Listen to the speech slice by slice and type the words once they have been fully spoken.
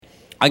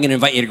I'm going to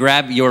invite you to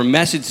grab your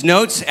message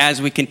notes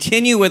as we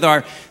continue with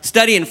our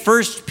study in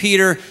 1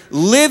 Peter,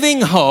 Living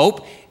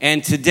Hope,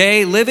 and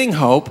today, Living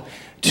Hope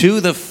to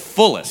the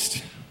fullest.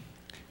 I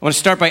want to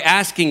start by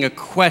asking a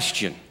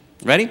question.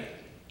 Ready?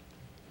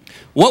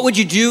 What would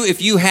you do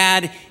if you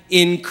had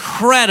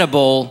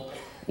incredible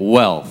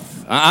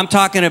wealth? I'm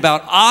talking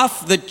about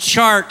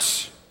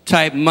off-the-charts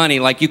type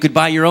money, like you could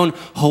buy your own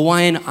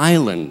Hawaiian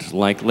island,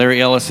 like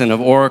Larry Ellison of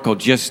Oracle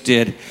just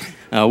did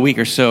a week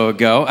or so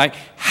ago.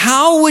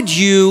 How would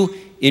you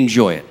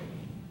enjoy it?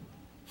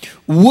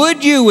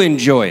 Would you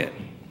enjoy it?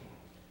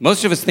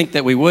 Most of us think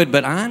that we would,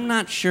 but I'm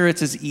not sure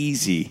it's as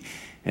easy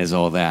as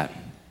all that.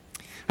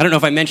 I don't know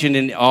if I mentioned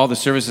in all the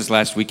services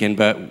last weekend,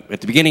 but at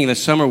the beginning of the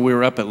summer, we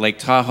were up at Lake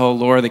Tahoe.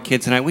 Laura, the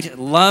kids, and I, we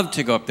love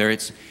to go up there.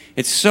 It's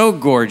so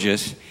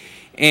gorgeous.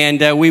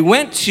 And we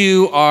went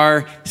to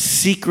our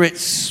secret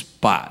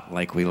spot,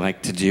 like we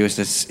like to do. It's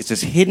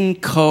this hidden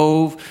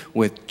cove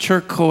with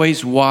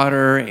turquoise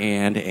water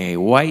and a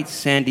white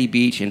sandy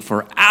beach. And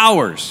for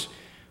hours,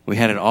 we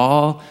had it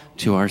all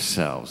to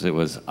ourselves. It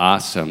was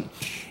awesome.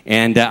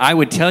 And I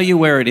would tell you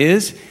where it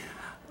is,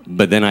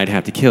 but then I'd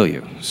have to kill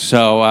you.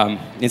 So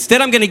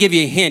instead, I'm going to give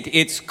you a hint.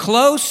 It's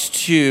close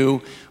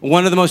to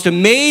one of the most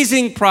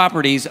amazing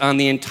properties on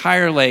the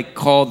entire lake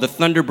called the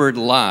Thunderbird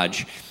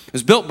Lodge. It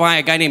was built by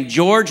a guy named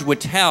George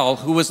Whittle,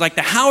 who was like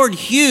the Howard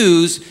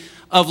Hughes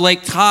of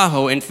Lake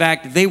Tahoe. In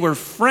fact, they were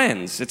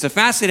friends. It's a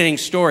fascinating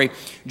story.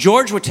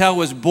 George Whittle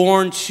was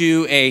born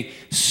to a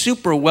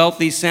super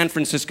wealthy San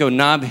Francisco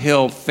Nob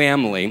Hill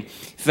family. In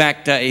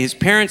fact, his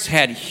parents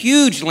had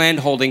huge land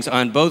holdings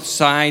on both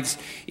sides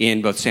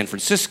in both San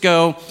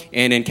Francisco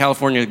and in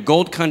California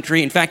Gold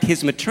Country. In fact,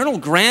 his maternal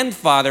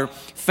grandfather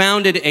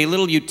founded a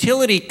little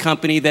utility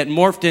company that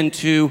morphed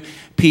into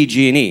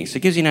PG&E. So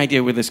it gives you an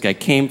idea where this guy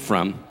came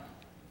from.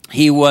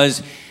 He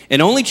was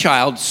an only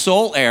child,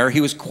 sole heir. He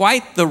was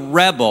quite the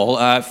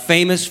rebel,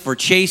 famous for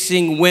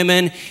chasing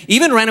women,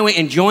 even ran away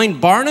and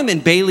joined Barnum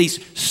and Bailey's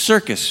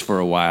circus for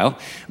a while.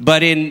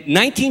 But in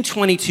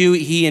 1922,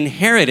 he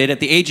inherited,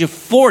 at the age of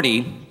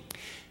 40,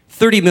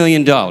 $30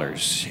 million.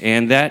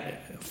 And that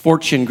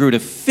fortune grew to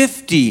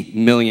 $50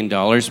 million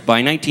by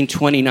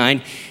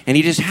 1929. And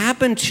he just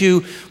happened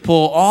to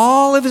pull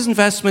all of his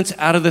investments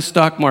out of the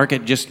stock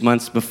market just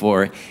months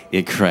before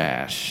it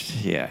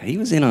crashed. Yeah, he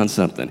was in on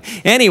something.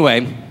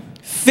 Anyway,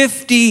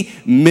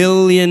 $50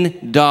 million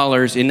in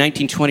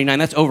 1929.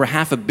 That's over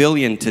 $500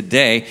 million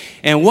today.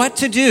 And what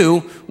to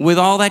do with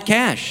all that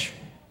cash?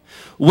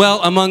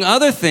 Well, among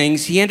other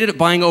things, he ended up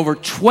buying over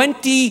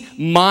 20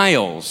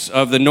 miles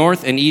of the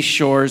north and east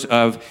shores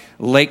of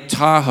Lake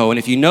Tahoe. And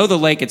if you know the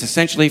lake, it's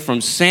essentially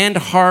from Sand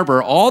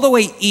Harbor all the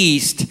way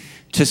east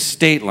to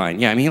State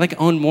Line. Yeah, I mean, he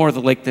owned more of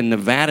the lake than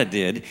Nevada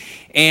did.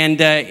 And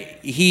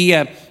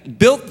he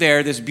built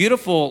there this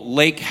beautiful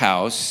lake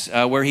house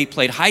where he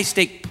played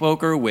high-stake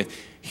poker with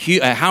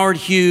Howard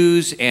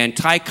Hughes and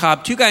Ty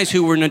Cobb, two guys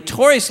who were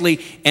notoriously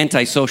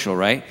antisocial,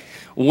 right?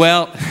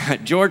 Well,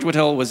 George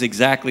Whittle was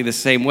exactly the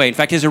same way. In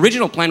fact, his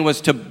original plan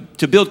was to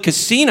build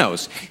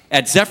casinos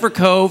at Zephyr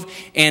Cove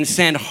and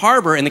Sand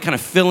Harbor and then kind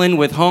of fill in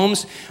with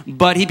homes.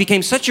 But he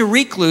became such a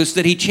recluse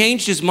that he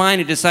changed his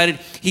mind and decided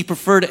he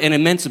preferred an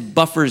immense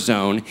buffer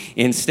zone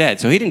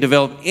instead. So he didn't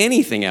develop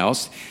anything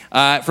else.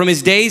 From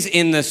his days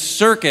in the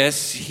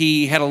circus,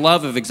 he had a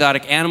love of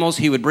exotic animals.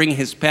 He would bring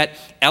his pet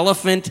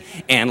elephant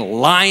and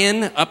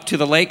lion up to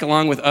the lake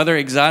along with other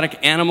exotic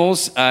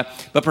animals.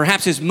 But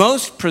perhaps his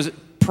most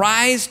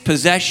prized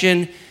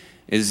possession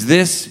is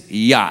this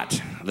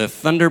yacht, the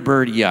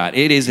Thunderbird yacht.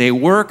 It is a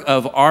work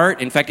of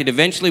art. In fact, it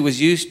eventually was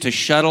used to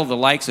shuttle the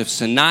likes of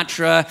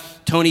Sinatra,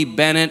 Tony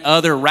Bennett,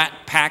 other Rat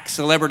Pack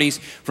celebrities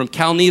from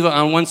Cal Neva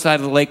on one side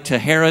of the lake to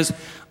Harrah's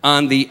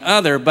on the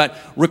other. But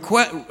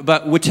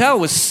Whittle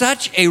was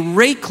such a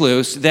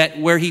recluse that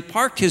where he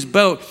parked his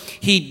boat,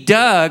 he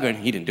dug, and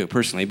he didn't do it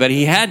personally, but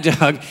he had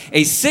dug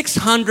a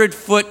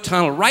 600-foot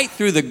tunnel right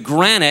through the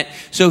granite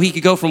so he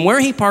could go from where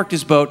he parked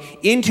his boat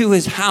into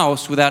his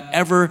house without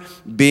ever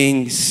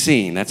being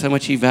seen. That's how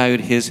much he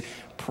valued his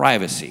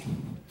privacy.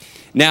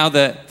 Now,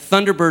 the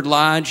Thunderbird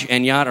Lodge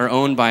and yacht are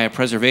owned by a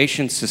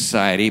preservation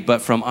society,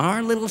 but from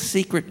our little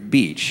secret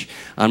beach,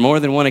 on more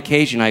than one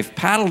occasion, I've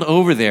paddled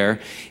over there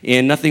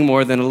in nothing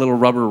more than a little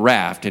rubber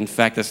raft. In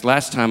fact, this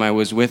last time I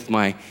was with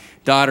my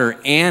daughter,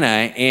 Anna,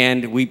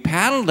 and we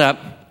paddled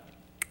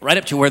right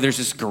up to where there's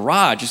this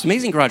garage, this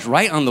amazing garage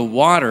right on the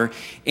water,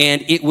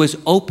 and it was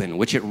open,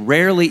 which it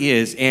rarely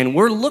is. And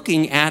we're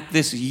looking at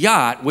this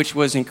yacht, which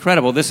was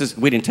incredible.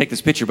 We didn't take this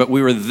picture, but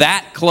we were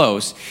that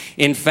close.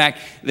 In fact,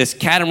 this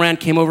catamaran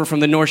came over from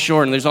the North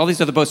Shore, and there's all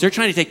these other boats. They're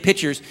trying to take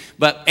pictures,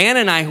 but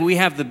Anna and I, we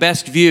have the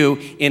best view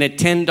in a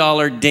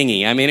 $10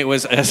 dinghy. I mean, it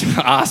was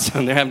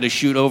awesome. They're having to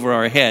shoot over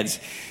our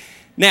heads.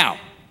 Now,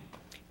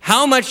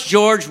 how much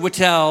George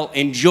Whittle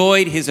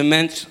enjoyed his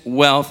immense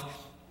wealth,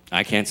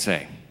 I can't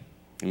say.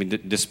 I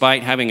mean,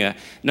 despite having a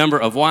number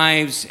of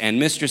wives and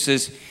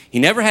mistresses, he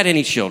never had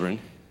any children.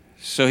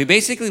 So he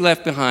basically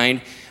left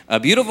behind a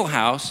beautiful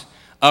house,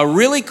 a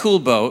really cool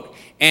boat,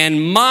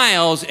 and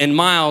miles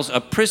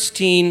of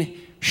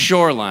pristine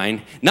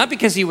shoreline, not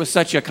because he was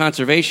such a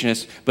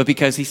conservationist, but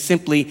because he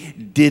simply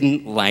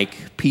didn't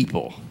like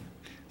people.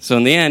 So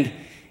in the end,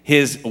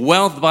 his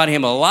wealth bought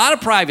him a lot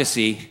of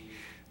privacy,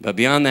 but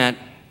beyond that,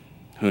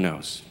 who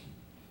knows?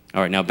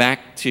 All right, now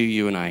back to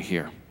you and I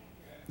here.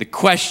 The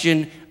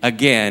question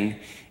again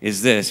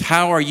is this: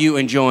 how are you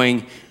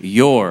enjoying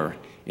your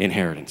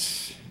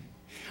inheritance?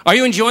 Are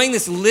you enjoying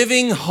this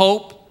living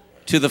hope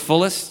to the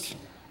fullest?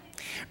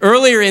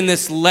 Earlier in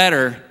this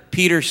letter,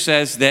 Peter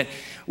says that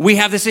we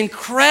have this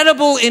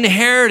incredible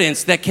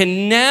inheritance that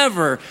can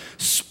never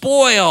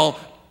spoil,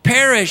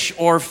 perish,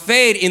 or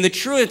fade. In the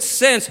truest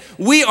sense,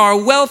 we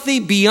are wealthy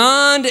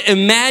beyond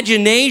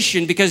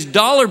imagination because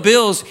dollar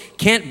bills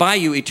can't buy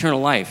you eternal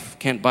life,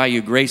 can't buy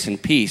you grace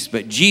and peace,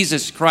 but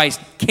Jesus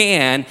Christ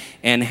can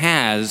and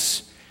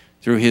has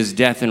through his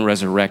death and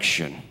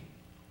resurrection.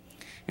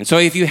 And so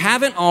if you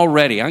haven't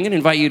already, I'm going to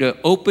invite you to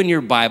open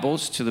your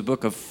Bibles to the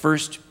book of 1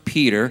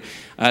 Peter.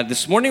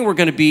 This morning we're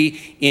going to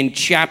be in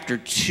chapter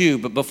 2.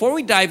 But before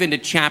we dive into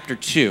chapter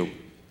 2,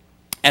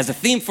 as a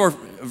theme for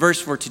verse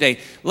for today,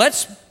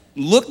 let's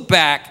look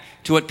back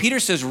to what Peter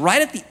says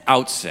right at the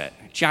outset,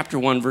 chapter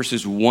 1,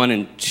 verses 1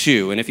 and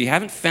 2. And if you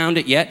haven't found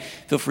it yet,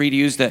 feel free to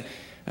use the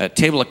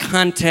table of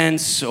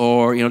contents,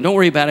 or don't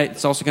worry about it.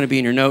 It's also going to be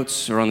in your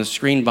notes or on the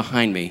screen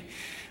behind me.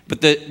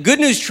 But the Good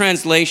News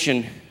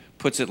Translation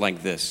puts it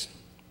like this: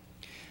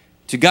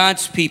 to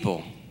God's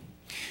people,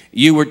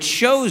 you were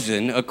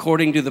chosen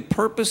according to the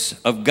purpose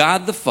of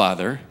God the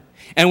Father,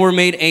 and were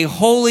made a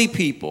holy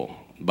people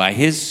by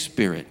his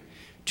Spirit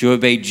to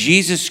obey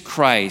Jesus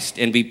Christ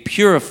and be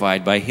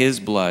purified by his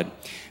blood.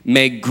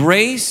 May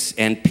grace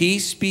and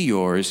peace be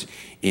yours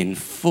in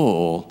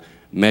full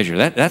measure.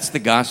 That's the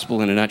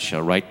gospel in a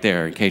nutshell right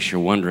there, in case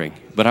you're wondering.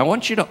 But I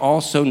want you to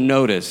also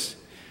notice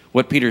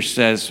what Peter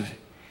says: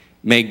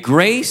 may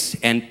grace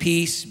and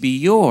peace be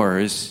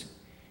yours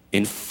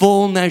in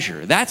full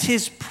measure. That's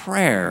his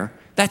prayer.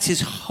 That's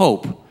his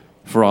hope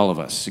for all of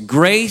us.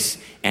 Grace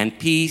and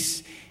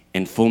peace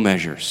in full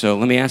measure. So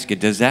let me ask you,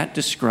 does that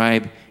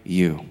describe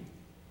you?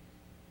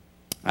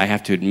 I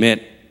have to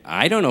admit,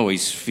 I don't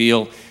always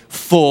feel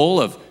full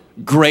of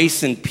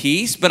grace and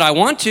peace, but I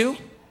want to.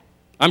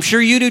 I'm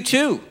sure you do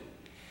too.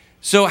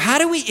 So how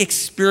do we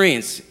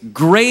experience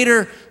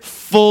greater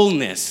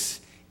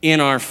fullness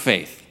in our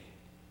faith?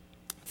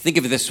 Think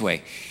of it this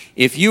way.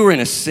 If you were in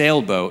a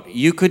sailboat,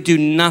 you could do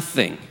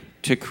nothing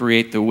to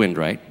create the wind,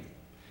 right?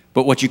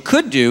 But what you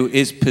could do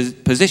is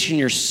position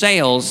your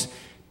sails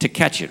to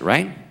catch it,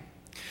 right?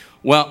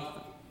 Well,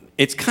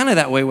 it's kind of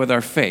that way with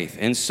our faith.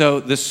 And so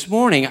this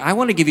morning, I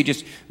want to give you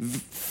just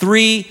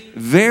 3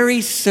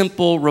 very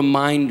simple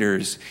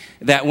reminders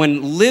that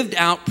when lived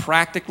out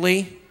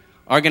practically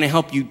are going to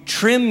help you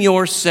trim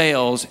your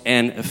sails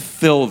and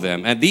fill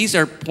them. And these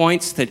are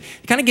points that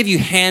kind of give you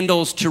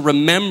handles to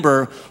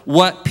remember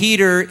what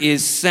Peter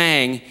is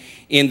saying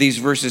in these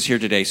verses here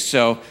today.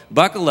 So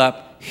buckle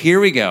up. Here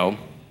we go.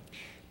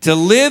 To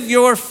live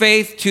your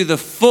faith to the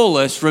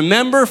fullest,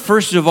 remember,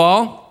 first of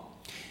all,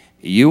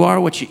 you are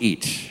what you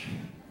eat.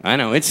 I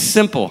know, it's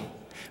simple,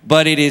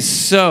 but it is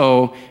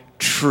so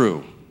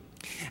true.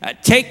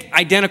 Take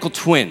identical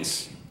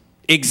twins.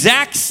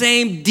 Exact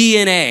same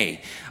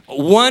DNA.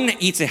 One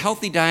eats a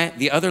healthy diet,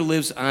 the other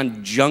lives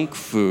on junk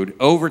food.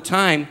 Over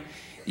time,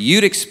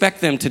 you'd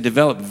expect them to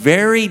develop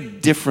very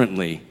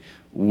differently,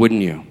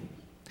 wouldn't you?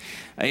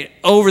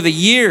 Over the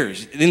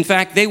years, in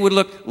fact, they would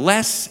look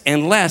less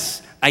and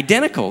less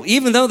identical,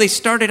 even though they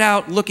started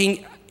out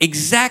looking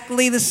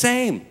exactly the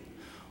same.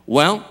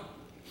 Well,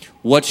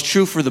 what's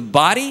true for the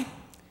body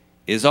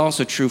is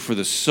also true for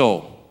the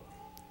soul.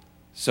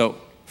 So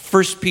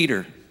 1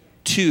 Peter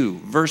 2,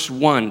 verse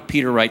 1,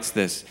 Peter writes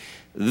this: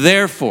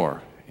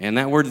 therefore, and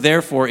that word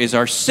therefore is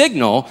our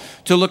signal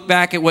to look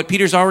back at what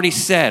Peter's already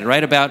said,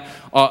 right, about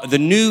the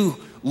new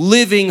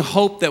living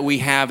hope that we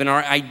have and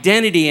our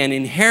identity and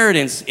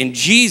inheritance in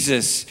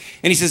Jesus.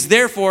 And he says,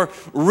 therefore,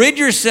 rid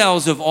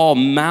yourselves of all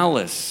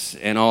malice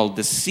and all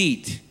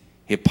deceit,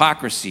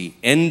 hypocrisy,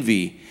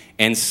 envy,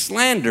 and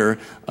slander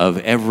of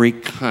every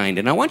kind.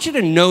 And I want you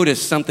to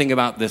notice something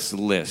about this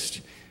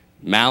list: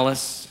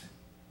 malice,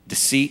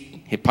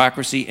 deceit,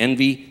 hypocrisy,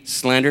 envy,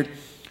 slander.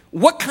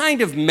 What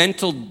kind of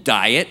mental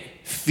diet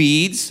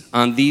feeds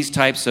on these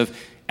types of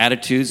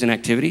attitudes and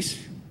activities?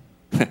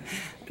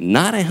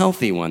 Not a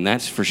healthy one,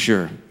 that's for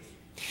sure.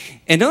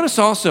 And notice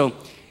also,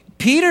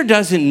 Peter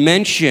doesn't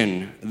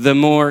mention the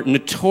more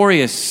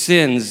notorious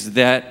sins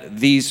that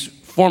these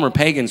former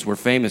pagans were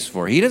famous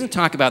for. He doesn't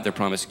talk about their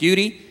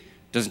promiscuity,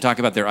 doesn't talk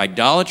about their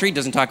idolatry,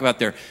 doesn't talk about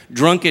their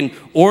drunken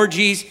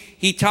orgies.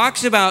 He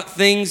talks about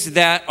things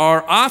that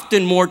are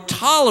often more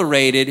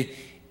tolerated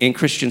in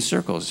Christian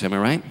circles. Am I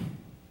right?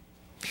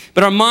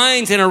 But our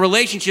minds and our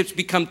relationships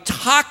become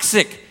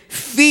toxic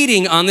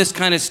feeding on this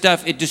kind of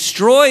stuff. It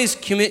destroys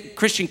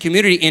Christian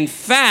community. In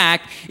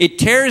fact, it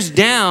tears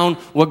down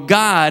what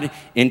God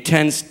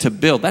intends to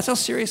build. That's how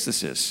serious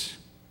this is.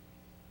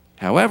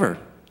 However,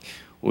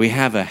 we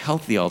have a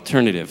healthy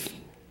alternative.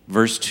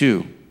 Verse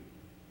 2,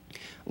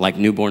 like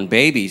newborn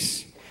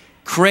babies,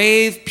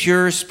 Crave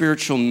pure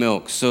spiritual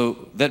milk,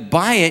 so that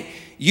by it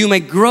you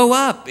may grow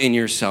up in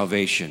your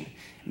salvation,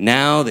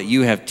 now that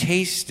you have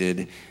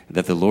tasted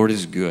that the Lord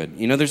is good.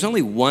 You know, there's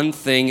only one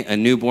thing a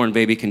newborn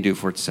baby can do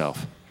for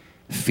itself: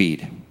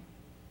 feed.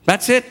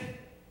 That's it.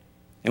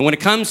 And when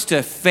it comes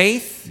to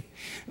faith,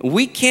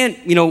 we can't,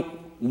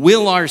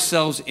 will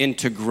ourselves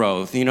into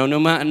growth. No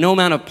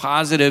amount of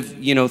positive,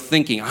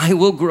 thinking, I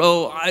will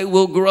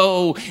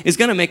grow, is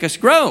going to make us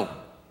grow.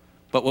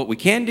 But what we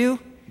can do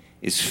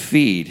is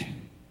feed.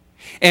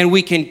 And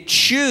we can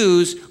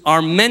choose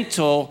our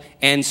mental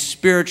and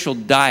spiritual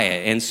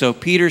diet. And so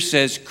Peter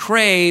says,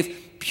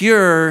 crave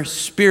pure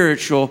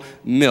spiritual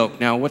milk.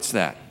 Now, what's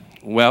that?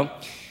 Well,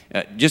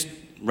 just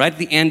right at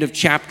the end of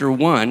chapter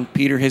 1,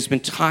 Peter has been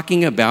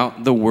talking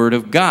about the Word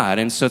of God.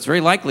 And so it's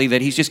very likely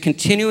that he's just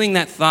continuing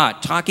that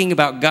thought, talking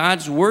about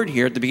God's Word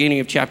here at the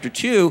beginning of chapter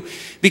 2,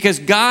 because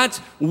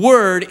God's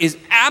Word is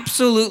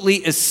absolutely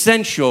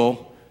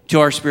essential to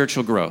our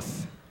spiritual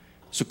growth.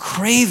 So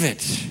crave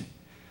it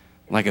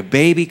like a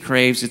baby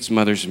craves its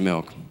mother's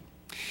milk.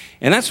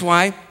 And that's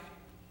why,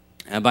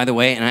 by the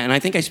way, and I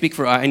think I speak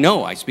for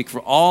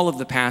all of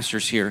the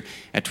pastors here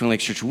at Twin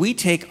Lakes Church, we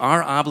take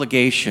our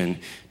obligation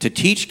to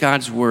teach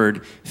God's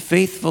Word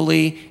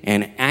faithfully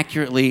and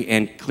accurately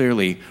and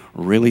clearly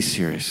really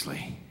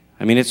seriously.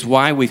 I mean, it's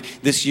why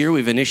this year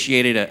we've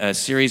initiated a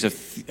series of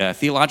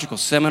theological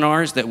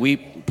seminars that we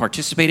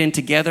participate in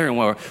together, and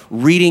we're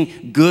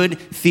reading good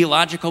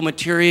theological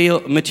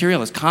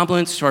material as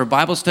complements to our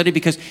Bible study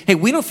because, hey,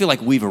 we don't feel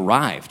like we've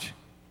arrived.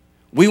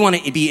 We want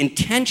to be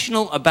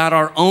intentional about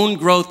our own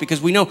growth because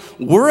we know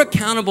we're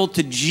accountable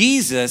to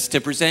Jesus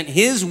to present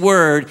His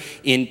Word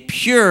in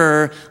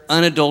pure,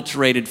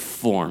 unadulterated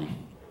form.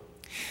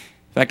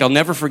 In fact, I'll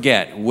never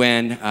forget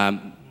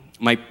when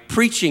my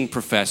preaching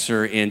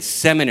professor in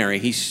seminary,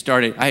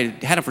 I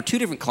had him for 2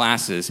 different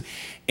classes,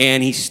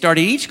 and he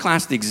started each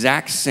class the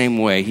exact same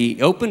way.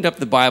 He opened up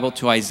the Bible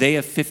to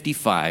Isaiah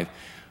 55,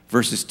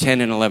 verses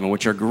 10 and 11,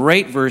 which are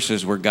great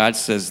verses where God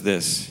says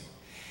this: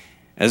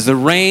 As the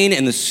rain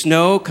and the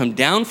snow come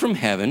down from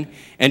heaven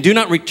and do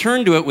not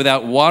return to it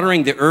without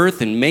watering the earth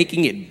and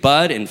making it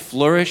bud and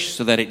flourish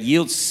so that it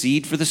yields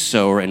seed for the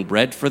sower and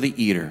bread for the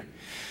eater,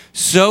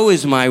 so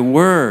is my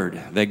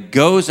word that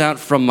goes out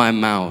from my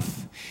mouth.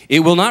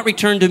 It will not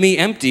return to me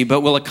empty,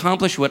 but will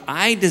accomplish what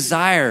I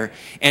desire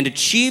and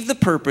achieve the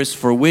purpose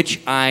for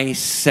which I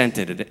sent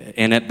it.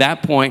 And at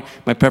that point,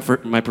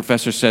 my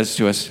professor says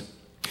to us,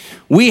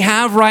 we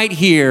have right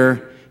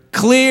here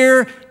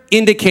clear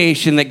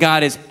indication that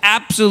God is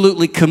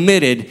absolutely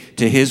committed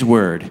to His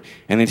Word.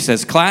 And then he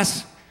says,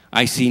 class,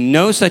 I see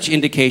no such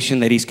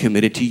indication that He's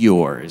committed to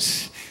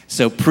yours.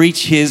 So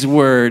preach His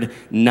Word,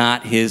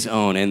 not His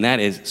own. And that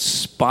is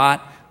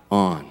spot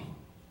on.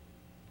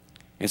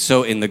 And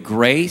so in the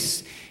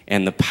grace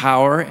and the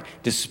power,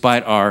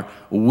 despite our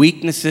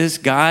weaknesses,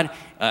 God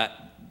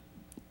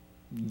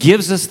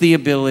gives us the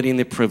ability and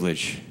the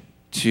privilege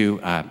to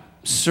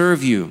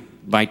serve you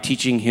by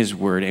teaching His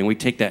Word. And we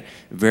take that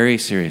very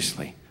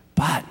seriously.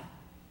 But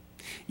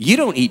you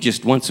don't eat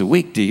just once a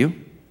week, do you?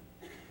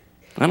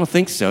 I don't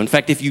think so. In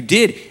fact, if you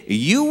did,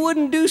 you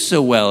wouldn't do so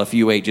well if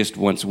you ate just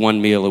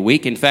one meal a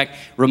week. In fact,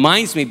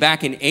 reminds me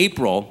back in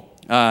April,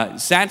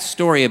 sad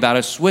story about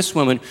a Swiss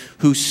woman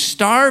who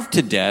starved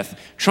to death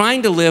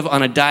trying to live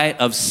on a diet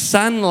of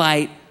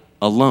sunlight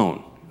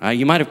alone.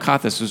 You might have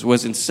caught this. This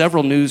was in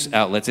several news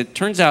outlets. It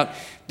turns out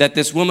that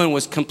this woman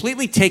was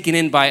completely taken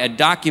in by a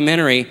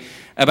documentary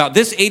about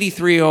this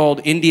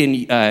 83-year-old Indian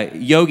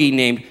yogi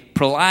named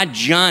Prahlad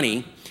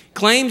Jani.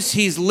 Claims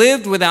he's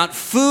lived without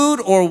food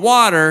or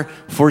water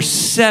for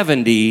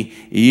 70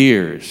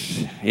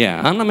 years.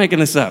 Yeah, I'm not making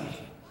this up.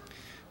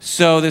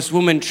 So this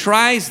woman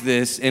tries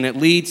this, and it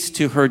leads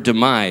to her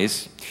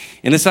demise.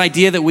 And this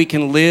idea that we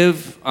can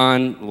live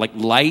on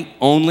light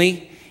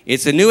only,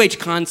 it's a New Age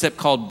concept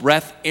called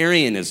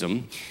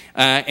breatharianism.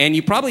 And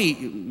you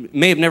probably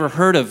may have never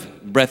heard of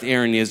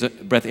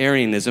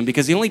breatharianism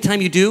because the only time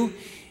you do,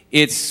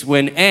 it's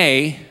when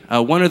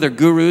one of their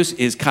gurus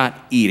is caught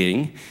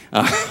eating,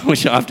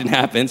 which often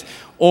happens,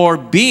 or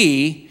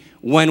B,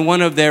 when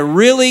one of their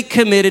really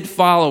committed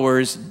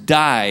followers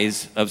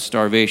dies of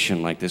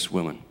starvation, like this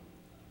woman.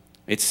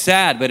 It's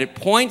sad, but it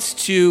points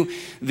to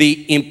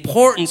the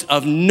importance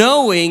of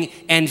knowing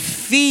and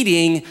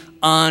feeding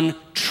on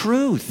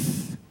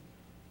truth.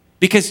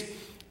 Because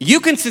you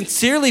can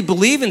sincerely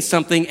believe in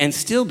something and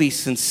still be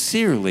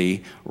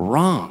sincerely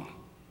wrong.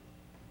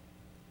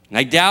 And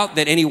I doubt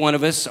that any one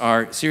of us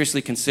are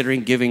seriously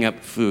considering giving up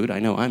food. I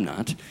know I'm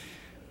not.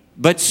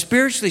 But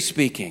spiritually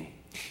speaking,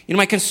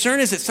 my concern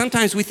is that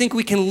sometimes we think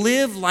we can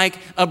live like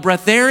a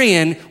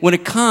breatharian when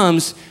it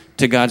comes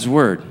to God's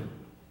Word.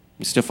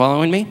 You still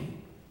following me?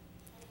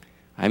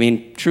 I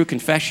mean, true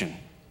confession.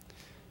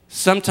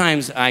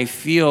 Sometimes I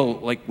feel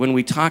like when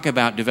we talk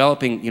about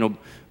developing,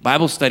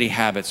 Bible study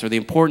habits or the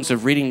importance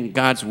of reading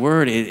God's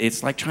Word,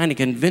 it's like trying to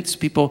convince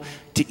people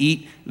to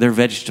eat their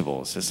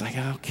vegetables. It's like,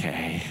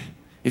 okay,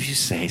 if you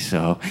say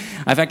so.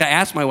 In fact, I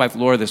asked my wife,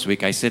 Laura, this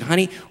week, I said,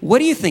 honey, what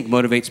do you think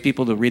motivates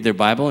people to read their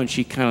Bible? And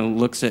she kind of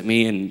looks at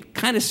me and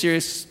kind of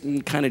serious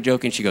and kind of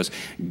joking. She goes,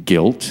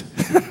 guilt.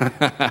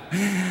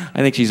 I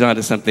think she's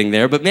onto something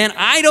there. But man,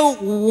 I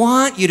don't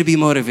want you to be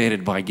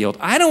motivated by guilt.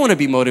 I don't want to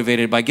be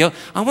motivated by guilt.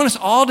 I want us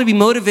all to be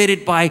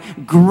motivated by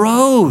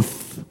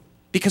growth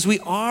because we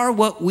are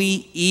what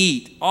we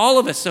eat, all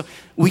of us. So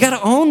we got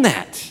to own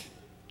that.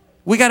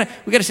 We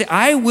gotta say,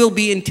 I will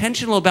be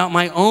intentional about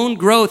my own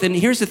growth. And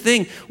here's the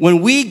thing,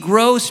 when we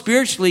grow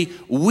spiritually,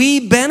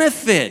 we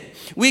benefit.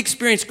 We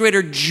experience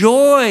greater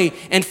joy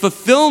and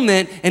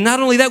fulfillment. And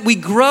not only that, we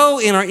grow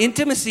in our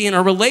intimacy and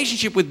our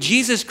relationship with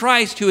Jesus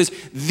Christ, who is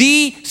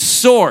the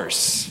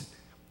source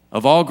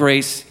of all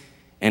grace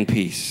and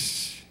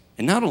peace.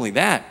 And not only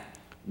that,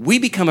 we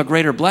become a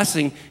greater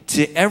blessing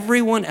to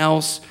everyone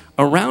else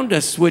around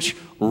us, which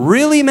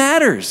really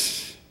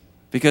matters.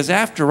 Because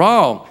after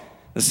all,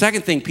 the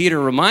second thing Peter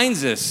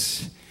reminds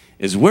us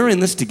is we're in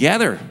this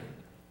together.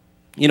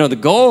 You know, the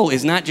goal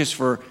is not just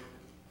for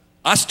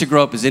us to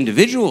grow up as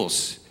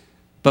individuals,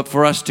 but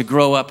for us to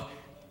grow up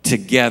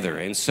together.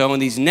 And so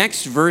in these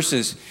next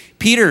verses,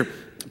 Peter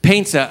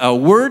paints a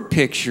word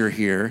picture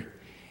here,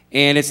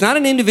 and it's not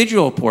an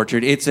individual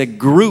portrait, it's a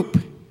group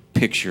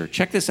picture.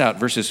 Check this out,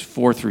 verses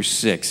 4 through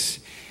 6.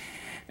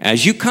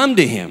 As you come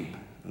to him,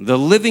 the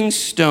living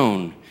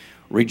stone,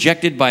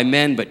 rejected by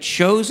men, but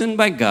chosen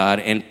by God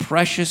and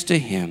precious to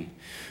him,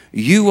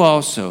 you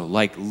also,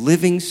 like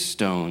living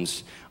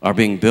stones, are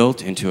being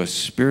built into a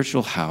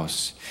spiritual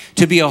house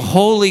to be a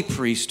holy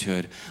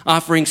priesthood,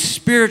 offering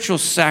spiritual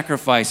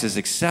sacrifices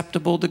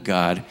acceptable to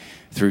God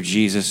through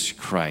Jesus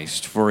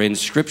Christ. For in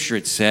Scripture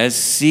it says,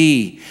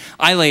 see,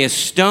 I lay a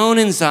stone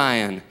in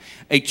Zion,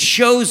 a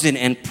chosen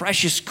and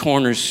precious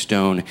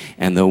cornerstone,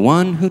 and the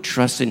one who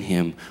trusts in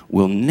him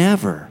will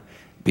never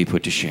be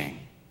put to shame.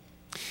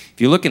 If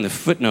you look in the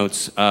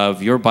footnotes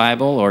of your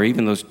Bible or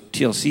even those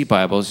TLC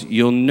Bibles,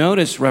 you'll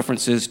notice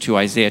references to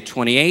Isaiah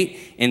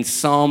 28 and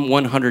Psalm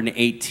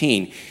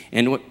 118.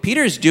 And what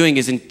Peter is doing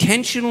is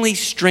intentionally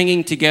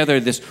stringing together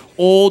this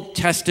Old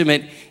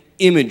Testament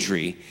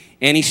imagery.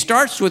 And he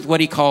starts with what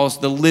he calls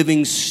the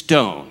living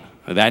stone.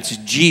 That's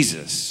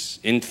Jesus.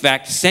 In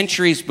fact,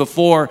 centuries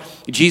before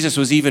Jesus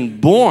was even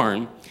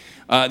born,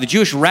 the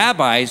Jewish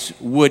rabbis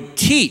would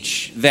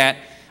teach that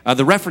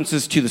the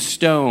references to the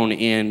stone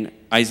in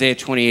Isaiah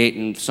 28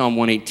 and Psalm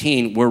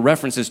 118 were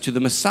references to the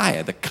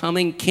Messiah, the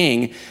coming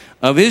King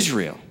of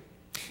Israel.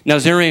 Now,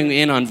 zeroing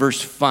in on verse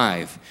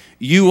 5,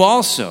 you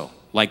also,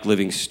 like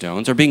living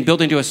stones, are being built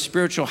into a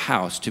spiritual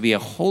house to be a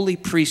holy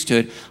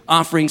priesthood,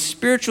 offering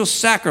spiritual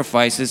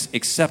sacrifices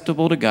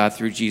acceptable to God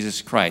through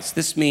Jesus Christ.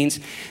 This means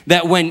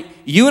that when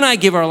you and I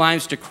give our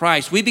lives to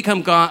Christ, we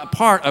become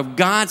part of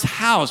God's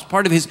house,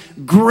 part of his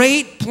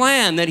great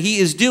plan that he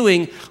is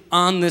doing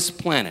on this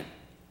planet.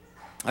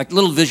 Like a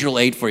little visual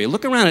aid for you.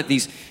 Look around at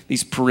these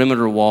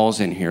perimeter walls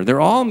in here. They're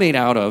all made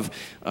out of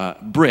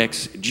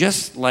bricks,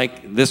 just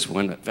like this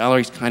one that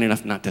Valerie's kind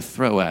enough not to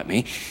throw at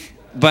me.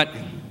 But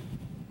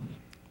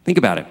think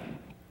about it.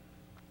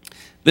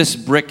 This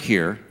brick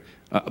here,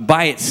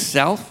 by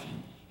itself,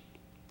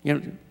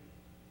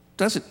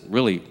 doesn't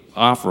really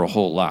offer a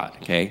whole lot,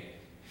 okay?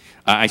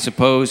 I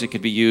suppose it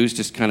could be used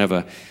as kind of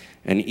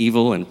an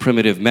evil and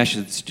primitive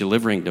message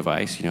delivering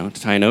device, to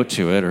tie a note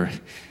to it,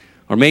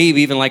 or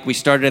maybe even like we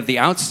started at the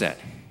outset.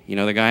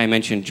 The guy I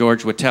mentioned,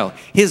 George Whitell.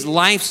 His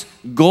life's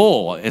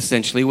goal,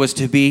 essentially, was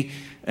to be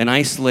an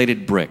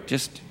isolated brick,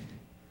 just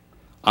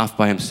off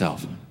by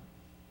himself.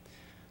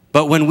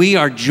 But when we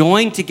are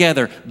joined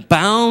together,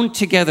 bound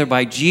together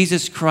by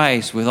Jesus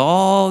Christ with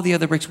all the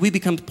other bricks, we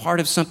become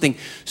part of something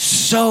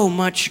so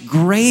much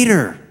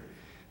greater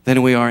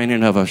than we are in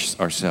and of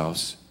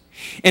ourselves.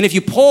 And if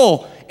you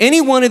pull any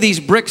one of these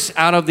bricks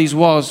out of these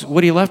walls,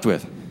 what are you left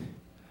with?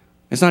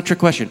 It's not a trick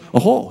question. A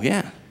hole,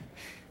 yeah.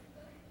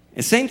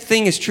 The same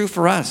thing is true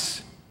for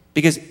us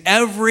because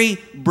every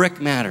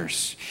brick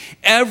matters.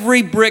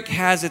 Every brick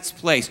has its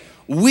place.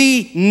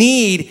 We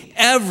need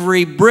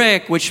every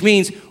brick, which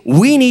means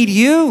we need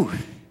you.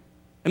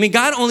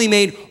 God only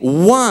made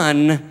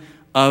one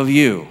of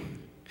you.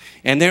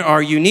 And there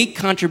are unique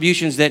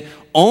contributions that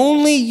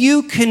only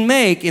you can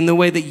make in the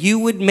way that you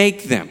would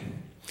make them.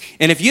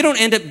 And if you don't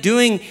end up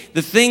doing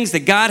the things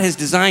that God has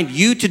designed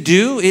you to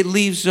do, it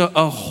leaves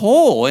a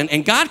hole.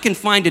 And God can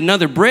find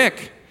another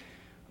brick,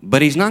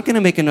 but he's not going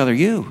to make another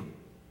you.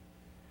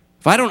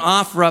 If I don't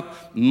offer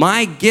up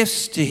my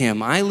gifts to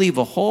him, I leave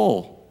a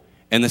hole.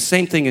 And the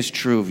same thing is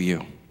true of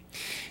you.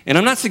 And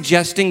I'm not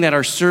suggesting that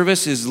our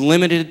service is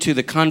limited to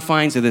the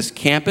confines of this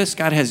campus.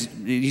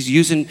 He's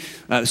using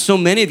so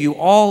many of you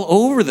all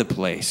over the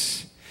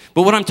place.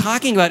 But what I'm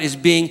talking about is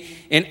being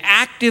an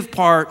active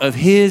part of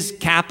his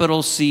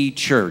capital C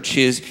church,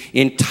 his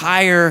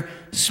entire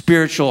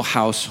spiritual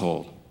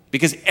household.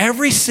 Because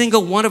every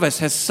single one of us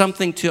has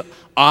something to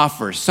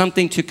offer,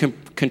 something to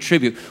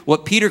contribute.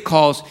 What Peter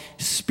calls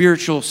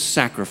spiritual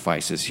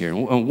sacrifices here.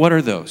 And what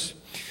are those?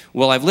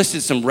 Well, I've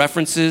listed some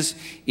references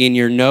in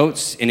your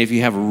notes, and if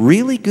you have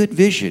really good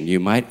vision, you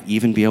might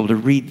even be able to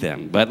read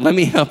them. But let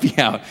me help you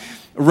out.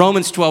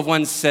 Romans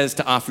 12:1 says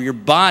to offer your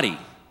body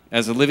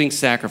as a living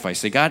sacrifice.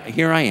 Say, God,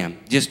 here I am.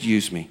 Just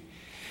use me.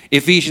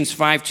 Ephesians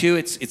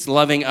 5:2, it's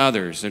loving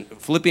others. And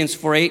Philippians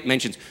 4:8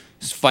 mentions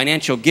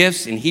financial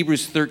gifts. In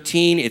Hebrews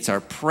 13, it's our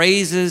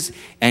praises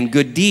and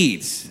good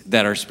deeds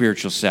that are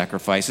spiritual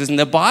sacrifices. And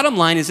the bottom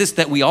line is this,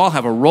 that we all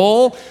have a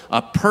role,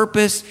 a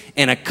purpose,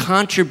 and a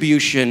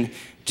contribution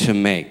to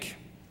make.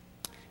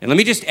 And let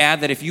me just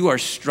add that if you are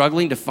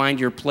struggling to find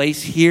your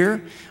place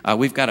here,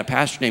 we've got a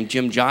pastor named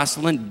Jim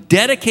Jocelyn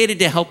dedicated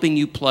to helping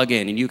you plug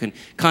in. And you can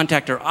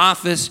contact our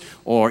office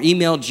or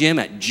email Jim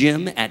at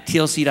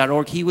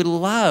tlc.org. He would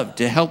love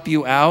to help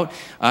you out.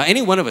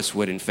 Any one of us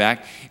would, in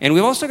fact. And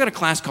we've also got a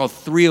class called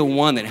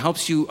 301 that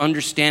helps you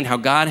understand how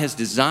God has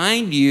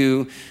designed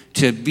you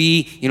to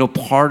be,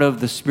 part of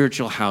the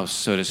spiritual house,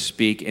 so to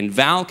speak. And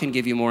Val can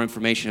give you more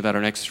information about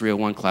our next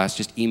 301 class.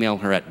 Just email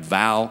her at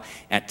val@tlc.org.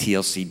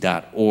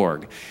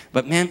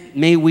 But man,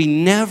 may we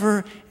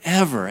never,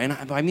 ever, and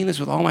I mean this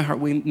with all my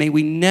heart, may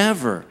we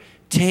never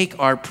take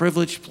our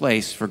privileged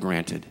place for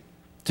granted.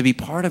 To be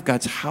part of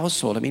God's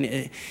household. I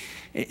mean,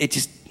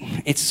 it's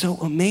so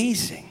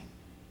amazing.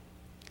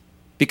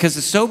 Because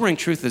the sobering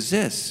truth is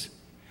this: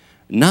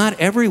 not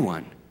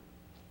everyone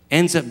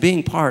ends up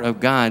being part of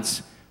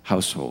God's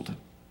household.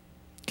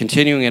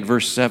 Continuing at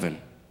verse 7.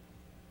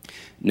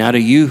 Now to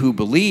you who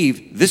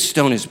believe, this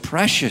stone is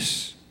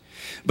precious.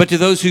 But to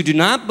those who do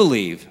not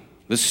believe,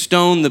 the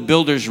stone the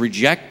builders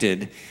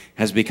rejected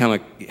has become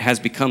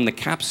the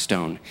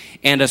capstone,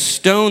 and a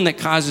stone that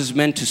causes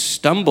men to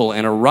stumble,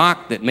 and a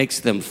rock that makes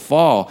them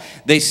fall.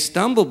 They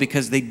stumble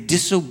because they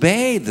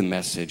disobey the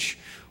message,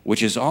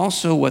 which is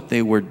also what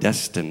they were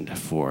destined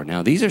for.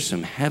 Now, these are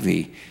some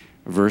heavy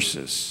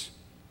verses.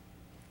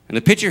 And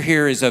the picture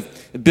here is of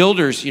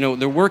builders,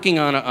 they're working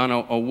on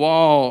a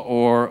wall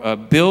or a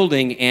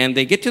building, and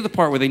they get to the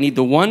part where they need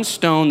the one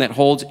stone that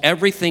holds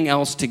everything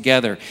else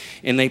together.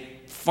 And they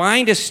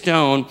find a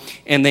stone,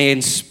 and they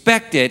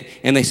inspect it,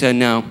 and they say,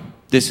 no,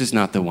 this is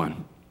not the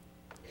one.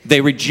 They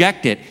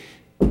reject it.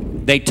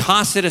 They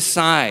toss it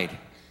aside.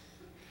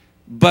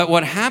 But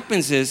what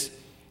happens is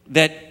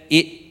that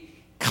it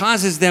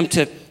causes them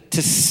to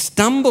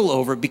stumble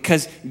over,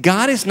 because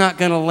God is not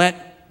going to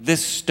let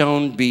this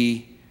stone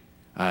be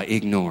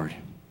ignored.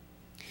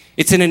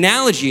 It's an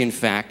analogy, in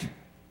fact,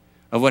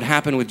 of what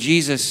happened with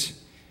Jesus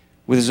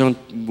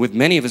with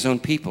many of his own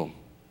people.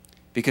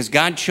 Because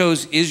God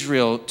chose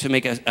Israel to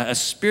make a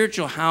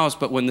spiritual house,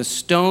 but when the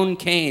stone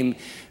came,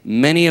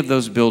 many of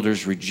those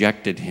builders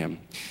rejected him.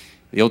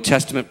 The Old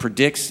Testament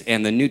predicts,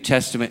 and the New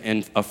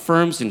Testament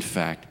affirms, in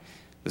fact,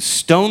 the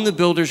stone the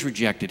builders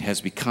rejected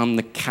has become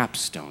the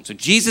capstone. So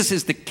Jesus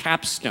is the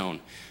capstone,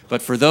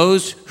 but for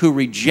those who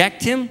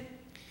reject him,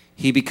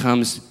 he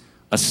becomes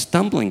a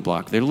stumbling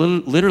block. They're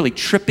literally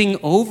tripping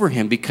over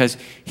him because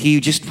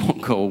he just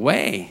won't go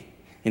away.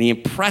 And he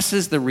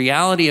impresses the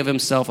reality of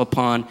himself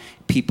upon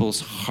people's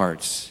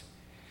hearts.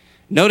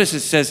 Notice it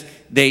says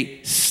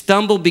they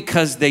stumble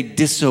because they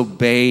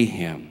disobey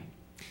him.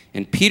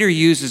 And Peter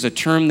uses a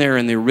term there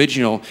in the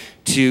original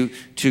to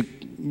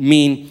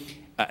mean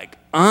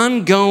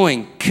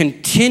ongoing,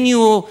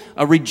 continual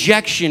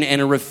rejection and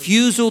a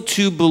refusal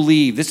to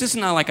believe. This is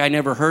not like I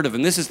never heard of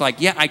him. This is like,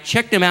 yeah, I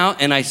checked him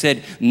out and I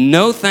said,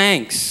 no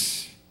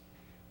thanks,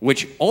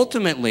 which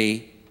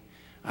ultimately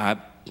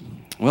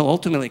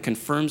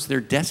confirms their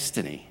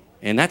destiny.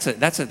 And that's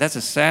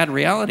a sad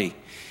reality.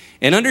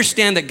 And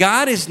understand that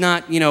God is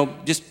not,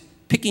 just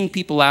picking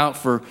people out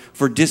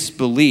for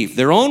disbelief.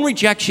 Their own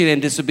rejection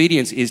and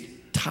disobedience is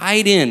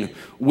tied in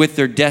with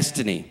their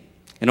destiny.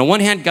 And on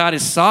one hand, God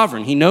is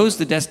sovereign. He knows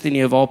the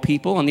destiny of all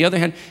people. On the other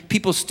hand,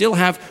 people still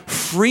have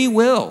free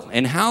will.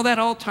 And how that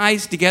all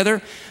ties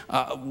together,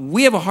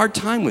 we have a hard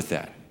time with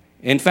that.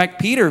 In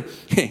fact, Peter,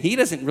 he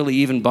doesn't really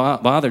even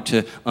bother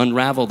to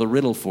unravel the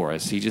riddle for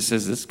us. He just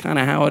says, this is kind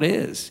of how it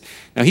is.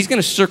 Now, he's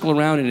going to circle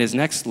around in his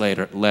next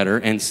letter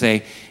and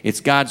say,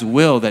 it's God's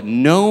will that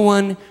no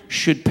one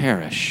should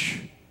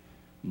perish.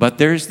 But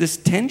there's this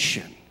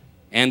tension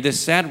and this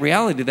sad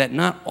reality that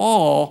not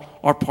all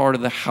are part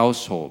of the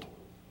household.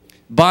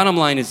 Bottom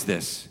line is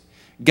this: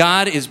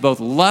 God is both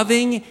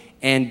loving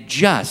and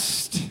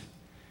just,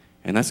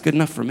 and that's good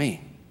enough for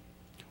me.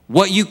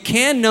 What you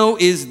can know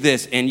is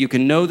this, and you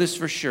can know this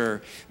for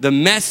sure: the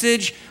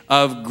message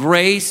of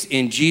grace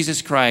in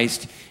Jesus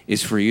Christ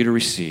is for you to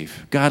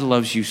receive. God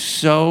loves you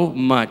so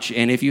much,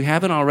 and if you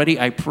haven't already,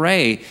 I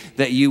pray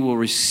that you will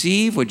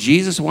receive what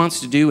Jesus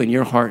wants to do in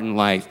your heart and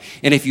life.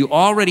 And if you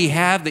already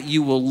have, that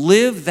you will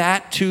live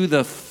that to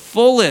the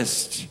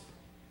fullest.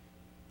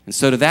 And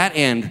so to that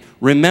end,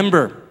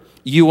 remember,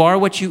 you are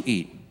what you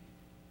eat.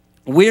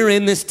 We're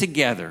in this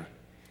together.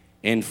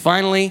 And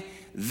finally,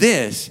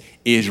 this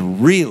is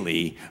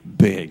really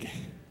big.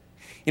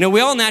 We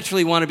all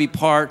naturally want to be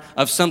part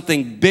of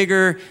something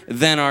bigger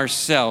than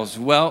ourselves.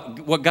 Well,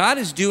 what God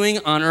is doing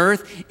on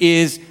earth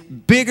is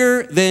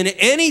bigger than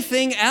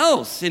anything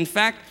else. In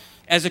fact,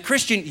 as a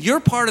Christian, you're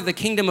part of the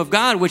kingdom of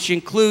God, which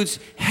includes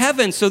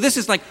heaven. So this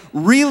is like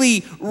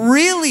really,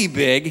 really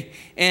big.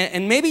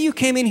 And maybe you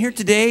came in here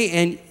today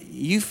and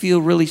you feel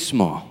really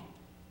small.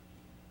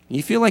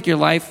 You feel like your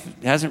life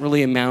hasn't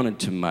really amounted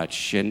to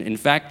much. And in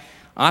fact,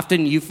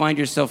 often you find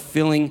yourself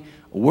feeling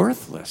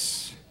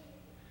worthless.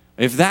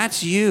 If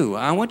that's you,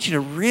 I want you to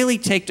really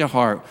take to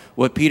heart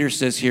what Peter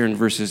says here in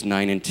verses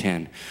 9 and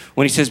 10.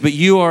 When he says, but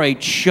you are a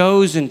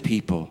chosen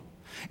people,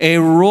 a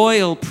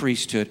royal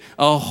priesthood,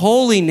 a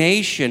holy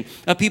nation,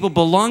 a people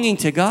belonging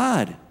to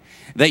God,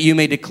 that you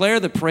may declare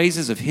the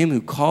praises of him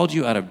who called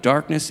you out of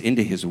darkness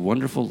into his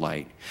wonderful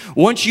light.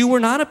 Once you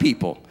were not a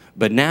people,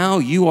 but now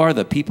you are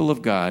the people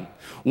of God.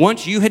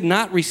 Once you had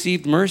not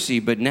received mercy,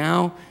 but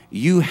now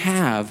you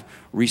have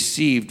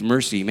received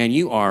mercy. Man,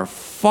 you are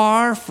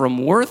far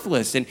from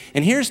worthless. And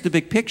here's the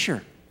big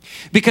picture.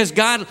 Because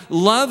God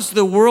loves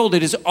the world,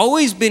 it has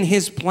always been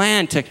his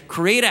plan to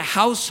create a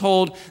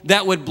household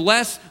that would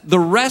bless the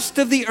rest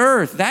of the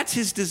earth. That's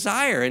his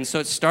desire. And so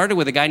it started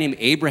with a guy named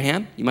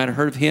Abraham. You might have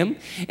heard of him.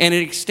 And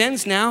it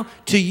extends now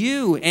to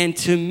you and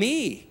to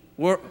me.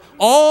 We're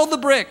all the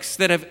bricks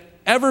that have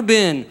ever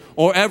been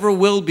or ever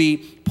will be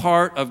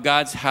part of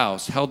God's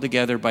house, held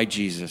together by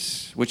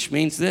Jesus, which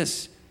means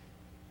this.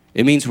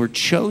 It means we're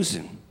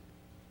chosen.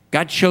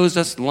 God chose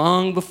us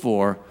long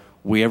before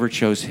we ever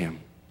chose him.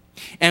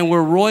 And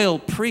we're royal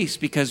priests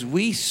because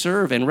we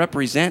serve and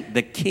represent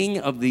the King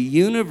of the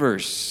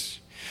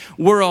universe.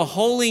 We're a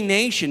holy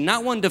nation,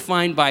 not one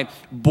defined by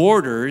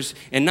borders,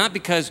 and not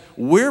because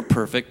we're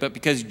perfect, but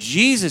because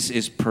Jesus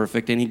is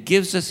perfect, and he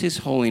gives us his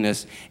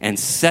holiness and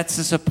sets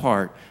us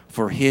apart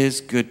for his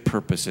good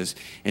purposes,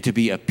 and to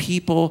be a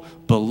people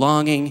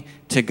belonging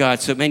to God.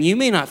 So, man, you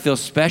may not feel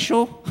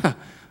special,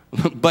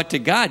 but to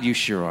God, you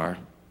sure are.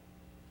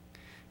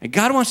 And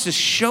God wants to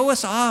show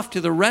us off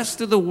to the rest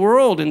of the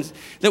world, and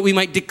that we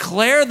might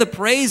declare the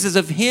praises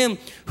of him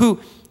who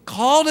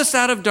called us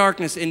out of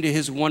darkness into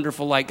his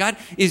wonderful light. God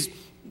is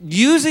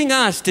using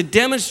us to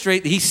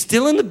demonstrate that he's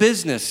still in the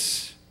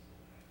business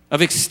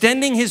of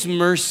extending his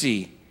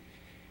mercy.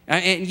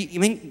 And I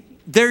mean,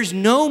 there's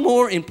no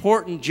more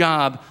important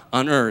job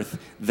on earth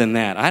than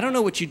that. I don't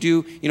know what you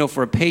do,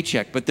 for a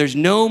paycheck, but there's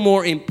no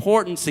more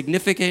important,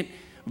 significant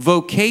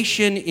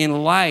vocation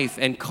in life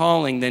and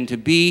calling than to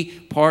be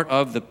part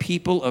of the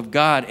people of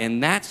God.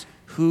 And that's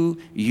who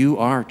you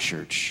are,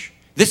 church.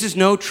 This is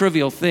no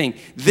trivial thing.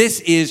 This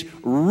is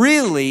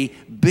really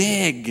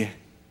big.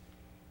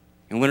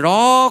 And when it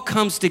all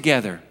comes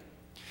together,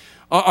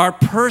 our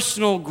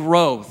personal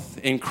growth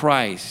in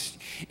Christ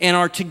and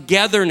our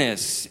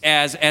togetherness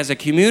as a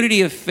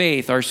community of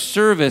faith, our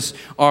service,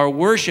 our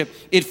worship,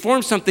 it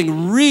forms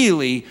something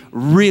really,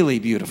 really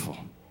beautiful.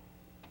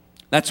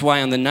 That's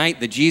why on the night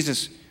that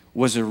Jesus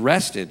was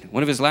arrested,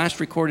 one of his last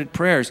recorded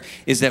prayers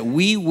is that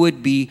we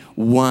would be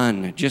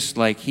one, just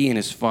like he and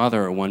his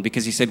Father are one.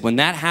 Because he said, when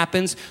that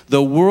happens,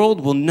 the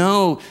world will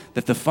know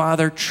that the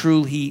Father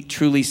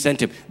truly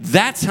sent him.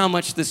 That's how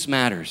much this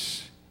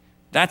matters.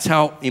 That's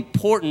how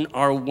important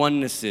our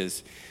oneness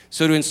is.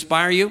 So to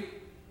inspire you,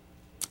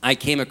 I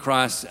came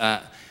across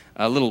a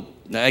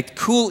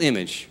cool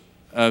image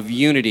of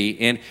unity.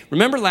 And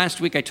remember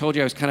last week I told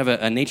you I was kind of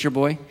a nature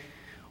boy?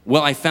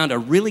 Well, I found a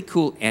really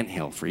cool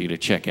anthill for you to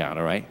check out,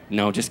 all right?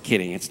 No, just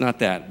kidding. It's not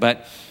that.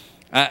 But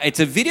it's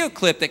a video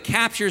clip that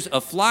captures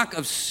a flock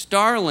of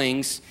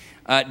starlings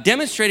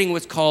demonstrating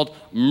what's called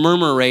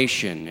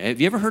murmuration. Have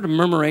you ever heard of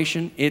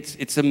murmuration?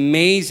 It's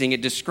amazing.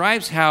 It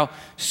describes how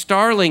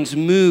starlings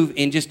move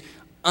in just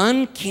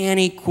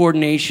uncanny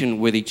coordination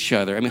with each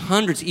other. I mean,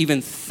 hundreds,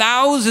 even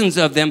thousands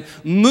of them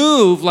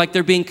move like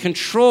they're being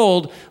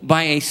controlled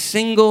by a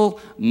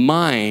single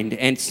mind.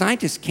 And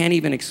scientists can't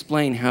even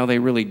explain how they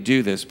really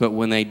do this, but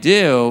when they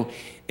do,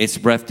 it's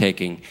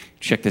breathtaking.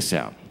 Check this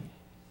out.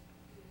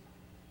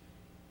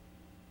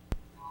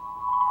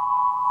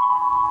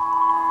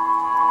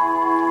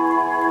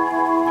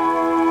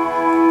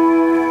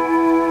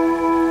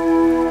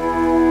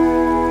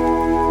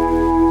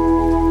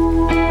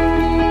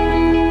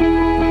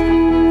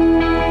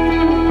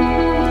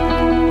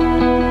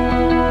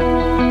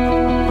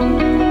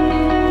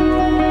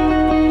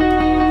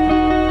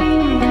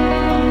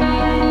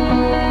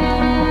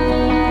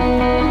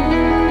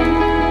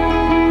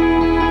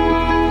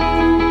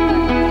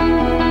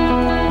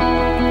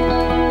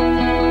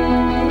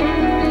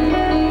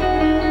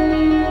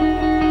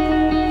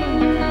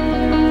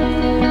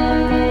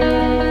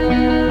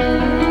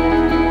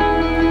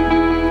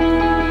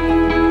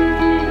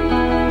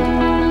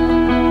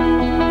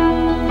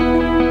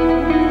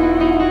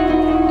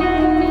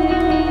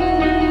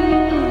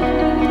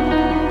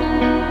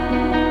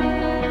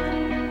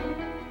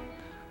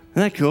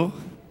 Isn't that cool?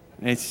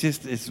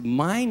 It's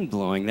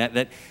mind-blowing,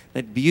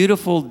 that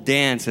beautiful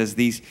dance as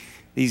these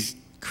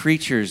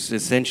creatures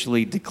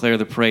essentially declare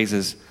the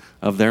praises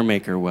of their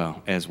Maker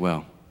as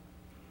well.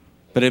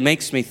 But it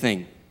makes me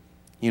think,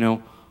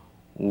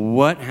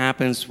 what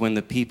happens when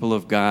the people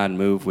of God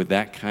move with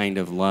that kind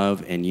of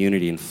love and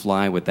unity and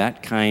fly with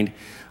that kind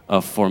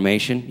of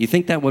formation? You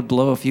think that would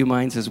blow a few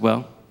minds as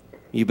well?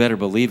 You better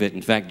believe it.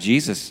 In fact,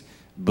 Jesus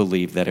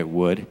believed that it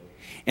would.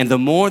 And the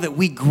more that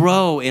we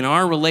grow in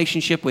our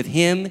relationship with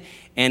him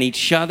and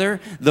each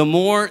other, the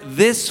more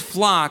this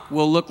flock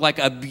will look like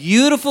a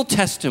beautiful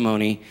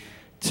testimony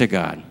to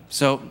God.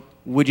 So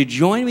would you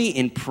join me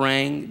in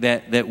praying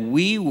that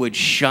we would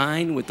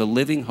shine with the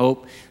living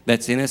hope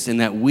that's in us, and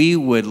that we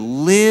would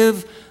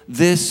live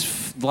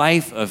this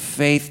life of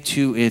faith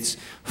to its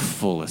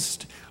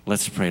fullest?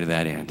 Let's pray to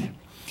that end.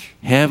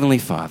 Heavenly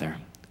Father,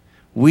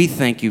 we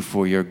thank you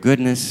for your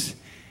goodness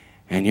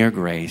and your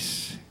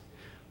grace,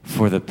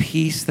 for the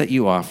peace that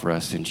you offer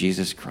us in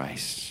Jesus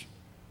Christ.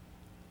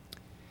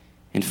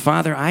 And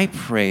Father, I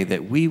pray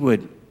that we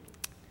would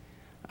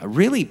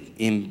really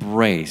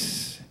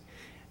embrace,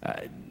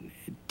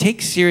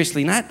 take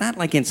seriously, not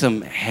like in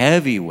some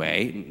heavy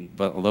way,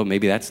 but although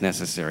maybe that's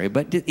necessary,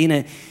 but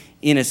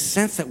in a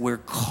sense that we're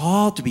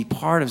called to be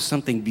part of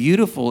something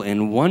beautiful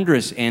and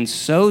wondrous and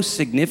so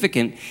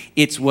significant.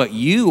 It's what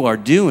you are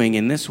doing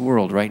in this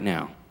world right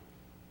now.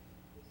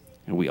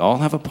 And we all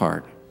have a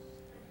part.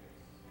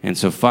 And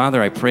so,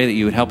 Father, I pray that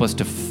you would help us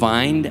to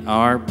find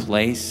our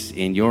place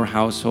in your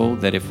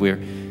household, that if we're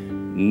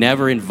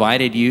never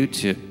invited you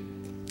to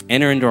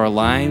enter into our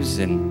lives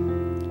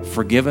and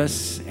forgive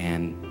us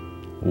and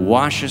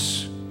wash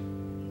us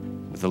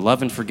with the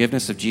love and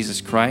forgiveness of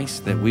Jesus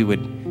Christ, that we would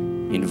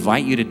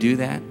invite you to do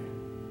that.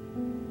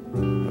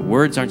 The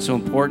words aren't so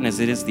important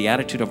as it is the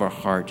attitude of our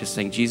heart, just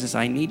saying, Jesus,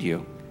 I need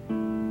you.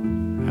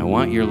 I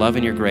want your love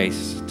and your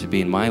grace to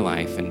be in my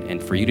life,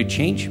 and for you to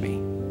change me.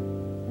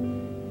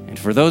 And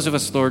for those of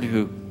us, Lord,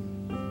 who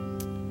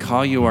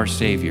call you our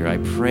Savior, I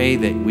pray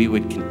that we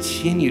would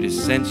continue to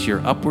sense your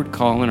upward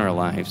call in our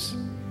lives,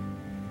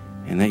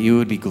 and that you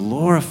would be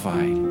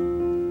glorified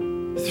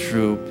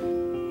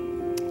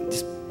through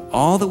just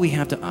all that we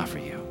have to offer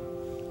you.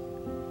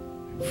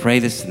 I pray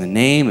this in the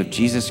name of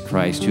Jesus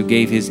Christ, who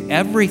gave his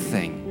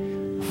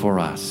everything for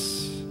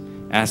us,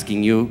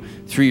 asking you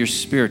through your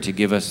Spirit to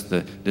give us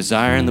the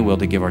desire and the will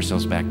to give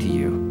ourselves back to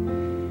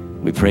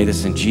you. We pray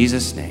this in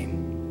Jesus' name.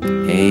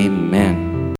 Amen.